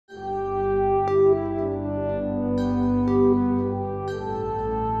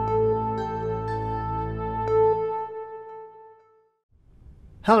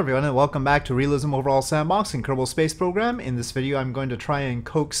Hello everyone and welcome back to Realism Overhaul Sandbox and Kerbal Space Program. In this video I'm going to try and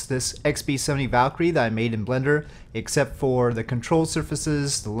coax this XB-70 Valkyrie that I made in Blender, except for the control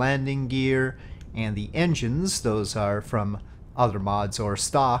surfaces, the landing gear, and the engines. Those are from other mods or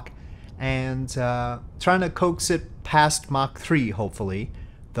stock. And trying to coax it past Mach 3 hopefully,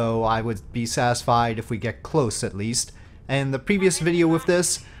 though I would be satisfied if we get close at least. And the previous video with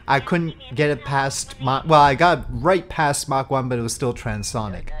this, I couldn't get it past Mach, well, I got right past Mach 1, but it was still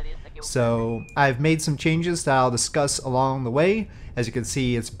transonic. So I've made some changes that I'll discuss along the way. As you can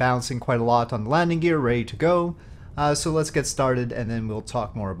see, it's bouncing quite a lot on the landing gear, ready to go. So let's get started and then we'll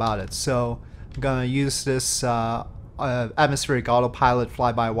talk more about it. So I'm gonna use this atmospheric autopilot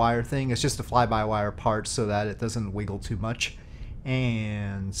fly-by-wire thing. It's just a fly-by-wire part so that it doesn't wiggle too much.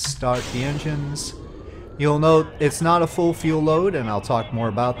 And start the engines. You'll note it's not a full fuel load, and I'll talk more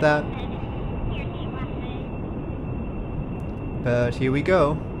about that. But here we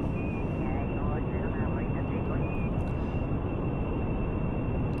go.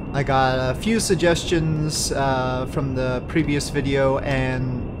 I got a few suggestions from the previous video,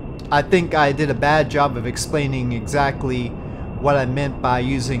 and I think I did a bad job of explaining exactly what I meant by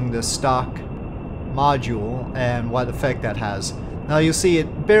using the stock module and what effect that has. Now you'll see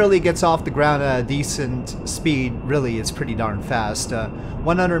it barely gets off the ground at a decent speed. Really, it's pretty darn fast.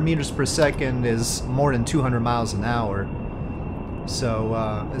 100 meters per second is more than 200 miles an hour.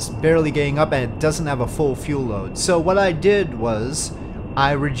 So it's barely getting up and it doesn't have a full fuel load. So what I did was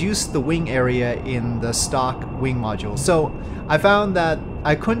I reduced the wing area in the stock wing module. So I found that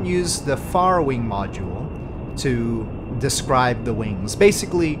I couldn't use the far wing module to describe the wings.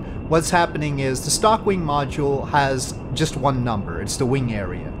 Basically, what's happening is the stock wing module has just one number. It's the wing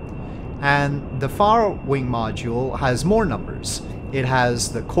area. And the far wing module has more numbers. It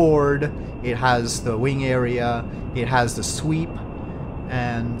has the chord, it has the wing area, it has the sweep,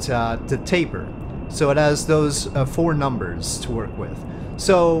 and the taper. So it has those 4 numbers to work with.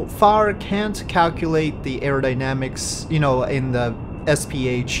 So far can't calculate the aerodynamics, you know, in the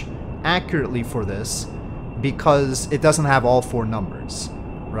SPH accurately for this because it doesn't have all 4 numbers.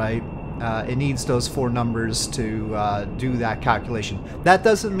 Right? It needs those 4 numbers to do that calculation. That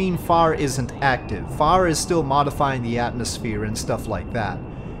doesn't mean FAR isn't active. FAR is still modifying the atmosphere and stuff like that,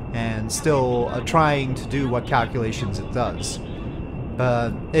 and still trying to do what calculations it does.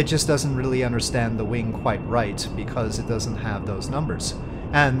 But it just doesn't really understand the wing quite right because it doesn't have those numbers.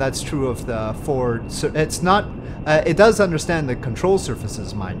 And that's true of the Ford. It's not. It does understand the control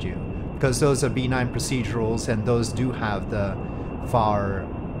surfaces, mind you, because those are B9 procedurals, and those do have the FAR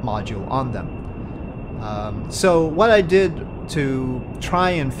module on them. So what I did to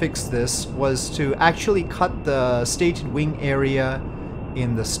try and fix this was to actually cut the stated wing area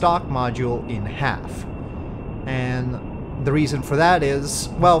in the stock module in half. And the reason for that is,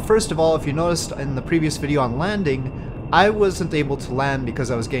 well, first of all, if you noticed in the previous video on landing, I wasn't able to land because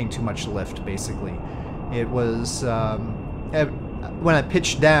I was getting too much lift, basically. It was, when I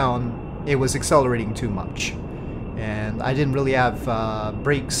pitched down, it was accelerating too much. And I didn't really have air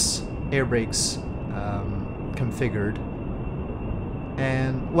brakes configured.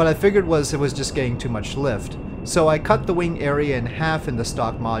 And what I figured was it was just getting too much lift. So I cut the wing area in half in the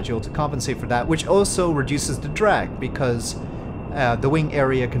stock module to compensate for that, which also reduces the drag because the wing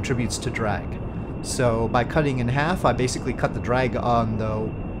area contributes to drag. So by cutting in half, I basically cut the drag on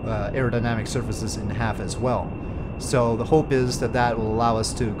the aerodynamic surfaces in half as well. So the hope is that that will allow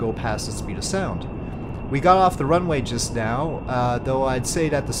us to go past the speed of sound. We got off the runway just now, though I'd say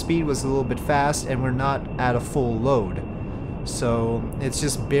that the speed was a little bit fast and we're not at a full load. So it's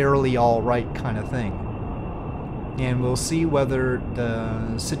just barely alright kind of thing. And we'll see whether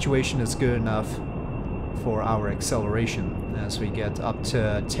the situation is good enough for our acceleration as we get up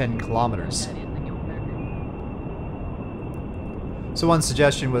to 10 kilometers. So one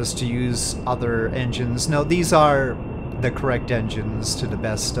suggestion was to use other engines. No, these are the correct engines to the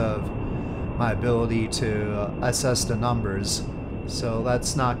best of my ability to assess the numbers, so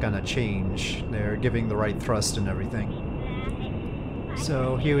that's not gonna change. They're giving the right thrust and everything.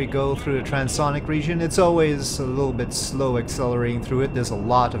 So here we go through the transonic region. It's always a little bit slow accelerating through it. There's a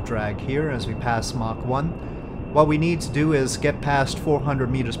lot of drag here as we pass Mach 1. What we need to do is get past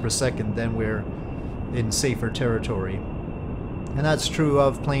 400 meters per second, then we're in safer territory. And that's true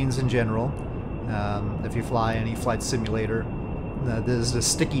of planes in general. If you fly any flight simulator, there's the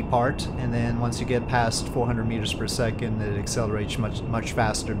sticky part, and then once you get past 400 meters per second, it accelerates much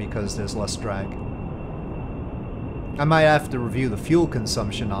faster because there's less drag. I might have to review the fuel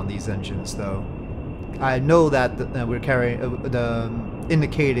consumption on these engines, though. I know that we're carrying the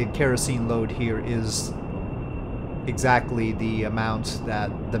indicated kerosene load here is exactly the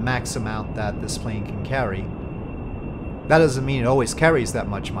max amount that this plane can carry. That doesn't mean it always carries that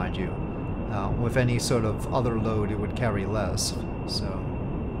much, mind you. With any sort of other load, it would carry less. So,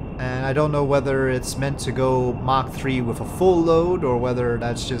 and I don't know whether it's meant to go Mach 3 with a full load, or whether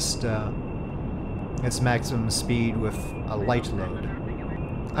that's just its maximum speed with a light load.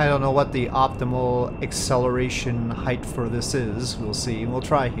 I don't know what the optimal acceleration height for this is. We'll see. We'll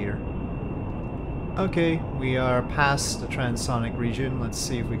try here. Okay, we are past the transonic region. Let's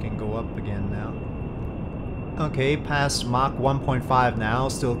see if we can go up again now. Okay, past Mach 1.5 now,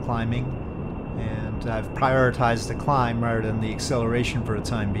 still climbing. And I've prioritized the climb rather than the acceleration for the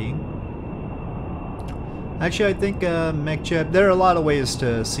time being. Actually, I think MechJeb, there are a lot of ways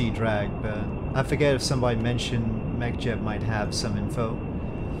to see drag, but I forget if somebody mentioned MechJeb might have some info.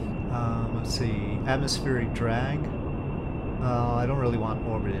 Let's see, atmospheric drag. I don't really want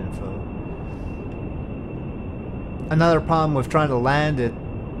orbit info. Another problem with trying to land it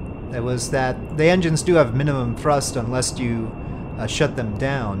was that the engines do have minimum thrust unless you shut them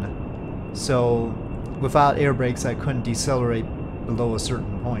down. So without air brakes, I couldn't decelerate below a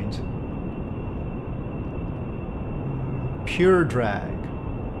certain point. Pure drag.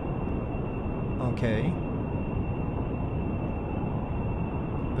 Okay.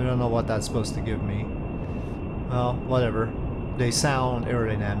 I don't know what that's supposed to give me. Well, whatever. They sound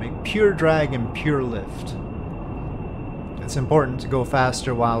aerodynamic. Pure drag and pure lift. It's important to go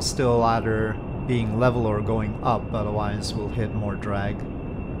faster while still either being level or going up, otherwise we'll hit more drag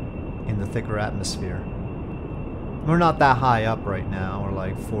in the thicker atmosphere. We're not that high up right now. We're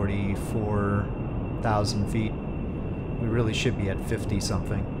like 44,000 feet. We really should be at 50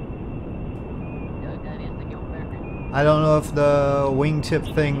 something. I don't know if the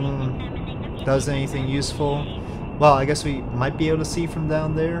wingtip thing does anything useful. Well, I guess we might be able to see from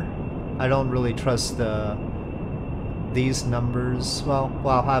down there. I don't really trust these numbers. Well,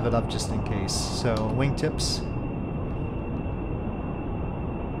 I'll have it up just in case. So, wingtips.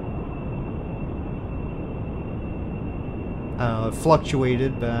 I don't know, it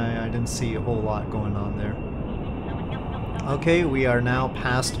fluctuated, but I didn't see a whole lot going on there. Okay, we are now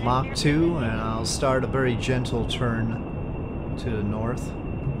past Mach 2, and I'll start a very gentle turn to the north.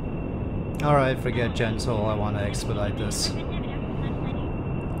 Alright, forget gentle, I want to expedite this.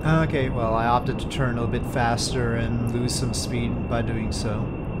 Okay, well, I opted to turn a little bit faster and lose some speed by doing so.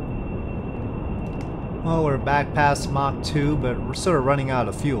 Well, we're back past Mach 2, but we're sort of running out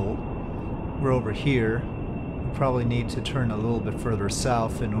of fuel. We're over here. We probably need to turn a little bit further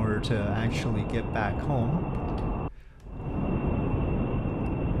south in order to actually get back home.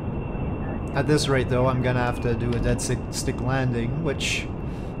 At this rate, though, I'm gonna have to do a dead stick landing, which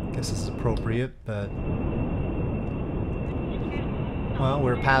I guess is appropriate, but... Well,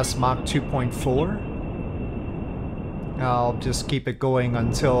 we're past Mach 2.4. I'll just keep it going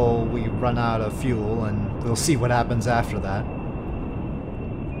until we run out of fuel, and we'll see what happens after that.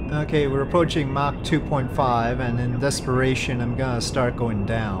 Okay, we're approaching Mach 2.5, and in desperation, I'm gonna start going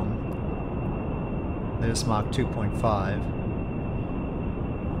down. There's Mach 2.5.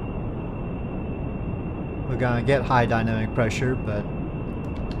 We're gonna get high dynamic pressure, but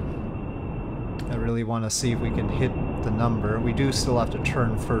I really want to see if we can hit the number. We do still have to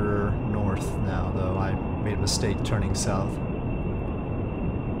turn further north now, though. I made a mistake turning south.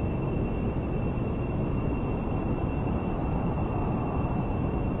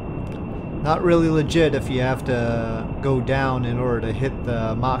 Not really legit if you have to go down in order to hit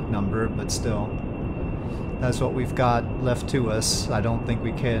the Mach number, but still. That's what we've got left to us. I don't think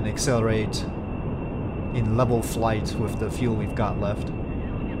we can accelerate in level flight with the fuel we've got left.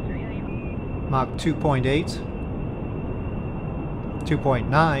 Mach 2.8,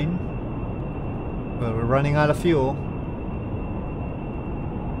 2.9, but we're running out of fuel.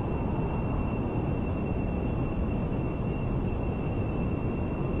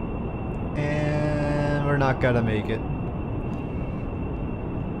 And we're not gonna make it.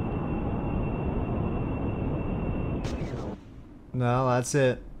 No, that's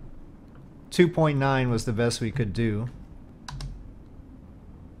it. 2.9 was the best we could do.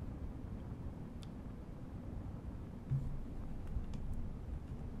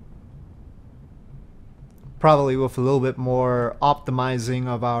 Probably with a little bit more optimizing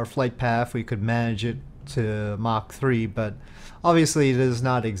of our flight path, we could manage it to Mach 3, but obviously it is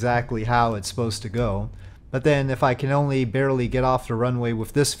not exactly how it's supposed to go. But then if I can only barely get off the runway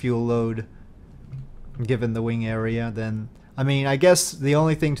with this fuel load, given the wing area, then I mean, I guess the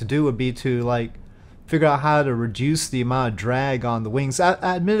only thing to do would be to like figure out how to reduce the amount of drag on the wings.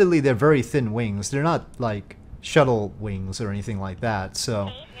 Admittedly, they're very thin wings. They're not like shuttle wings or anything like that,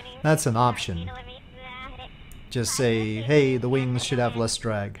 so that's an option. just say, hey, the wings should have less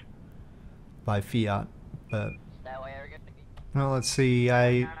drag by fiat. But well, let's see.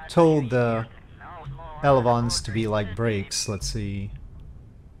 I told the elevons to be like brakes. Let's see.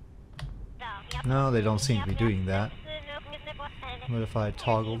 No, they don't seem to be doing that. What if I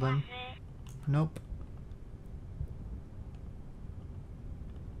toggle them? Nope.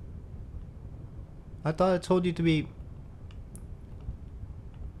 I thought I told you to be...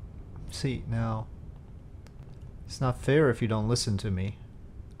 See, now... It's not fair if you don't listen to me.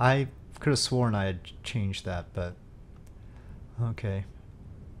 I could have sworn I had changed that, but... Okay.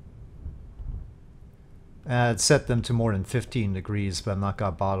 I'd set them to more than 15 degrees, but I'm not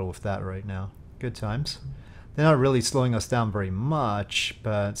gonna bother with that right now. Good times. They're not really slowing us down very much,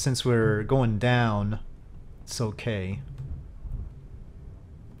 but since we're going down, it's okay.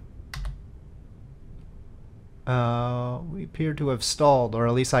 We appear to have stalled, or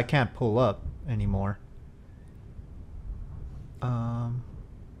at least I can't pull up anymore. I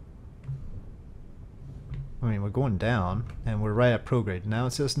mean, we're going down, and we're right at prograde. Now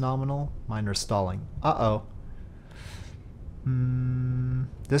it says nominal, minor stalling. Uh-oh.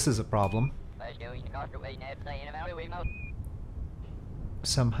 This is a problem.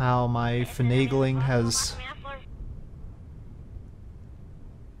 Somehow my finagling has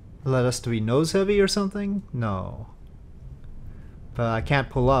led us to be nose heavy or something? No. But I can't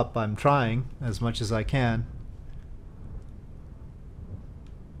pull up. I'm trying as much as I can.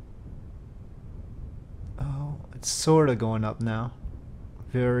 Oh, it's sort of going up now.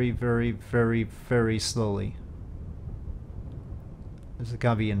 Very, very, very, very slowly. Is it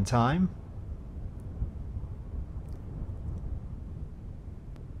gonna be in time?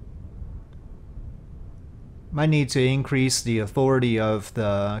 Might need to increase the authority of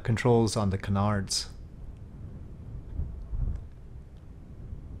the controls on the canards.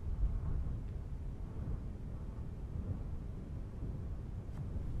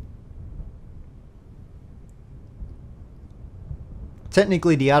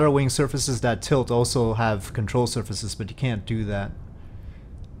 Technically, the outer wing surfaces that tilt also have control surfaces, but you can't do that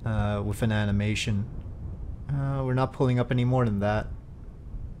with an animation. We're not pulling up any more than that.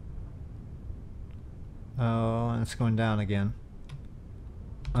 Oh, it's going down again.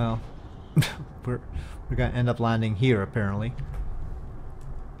 Well, we're gonna end up landing here apparently.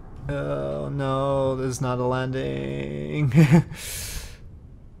 Oh no, there's not a landing.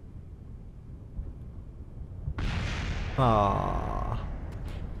 Aww.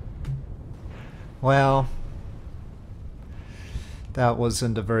 Well, that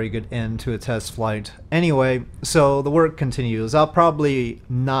wasn't a very good end to a test flight. Anyway, so the work continues. I'll probably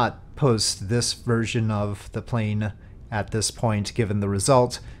not post this version of the plane at this point given the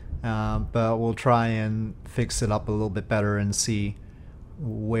result, but we'll try and fix it up a little bit better and see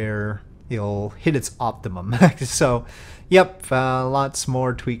where it'll hit its optimum. So yep, lots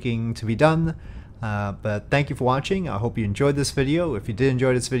more tweaking to be done, but thank you for watching. I hope you enjoyed this video. If you did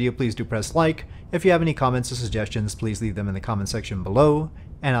enjoy this video, please do press like. If you have any comments or suggestions, please leave them in the comment section below,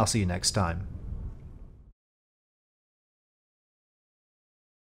 and I'll see you next time.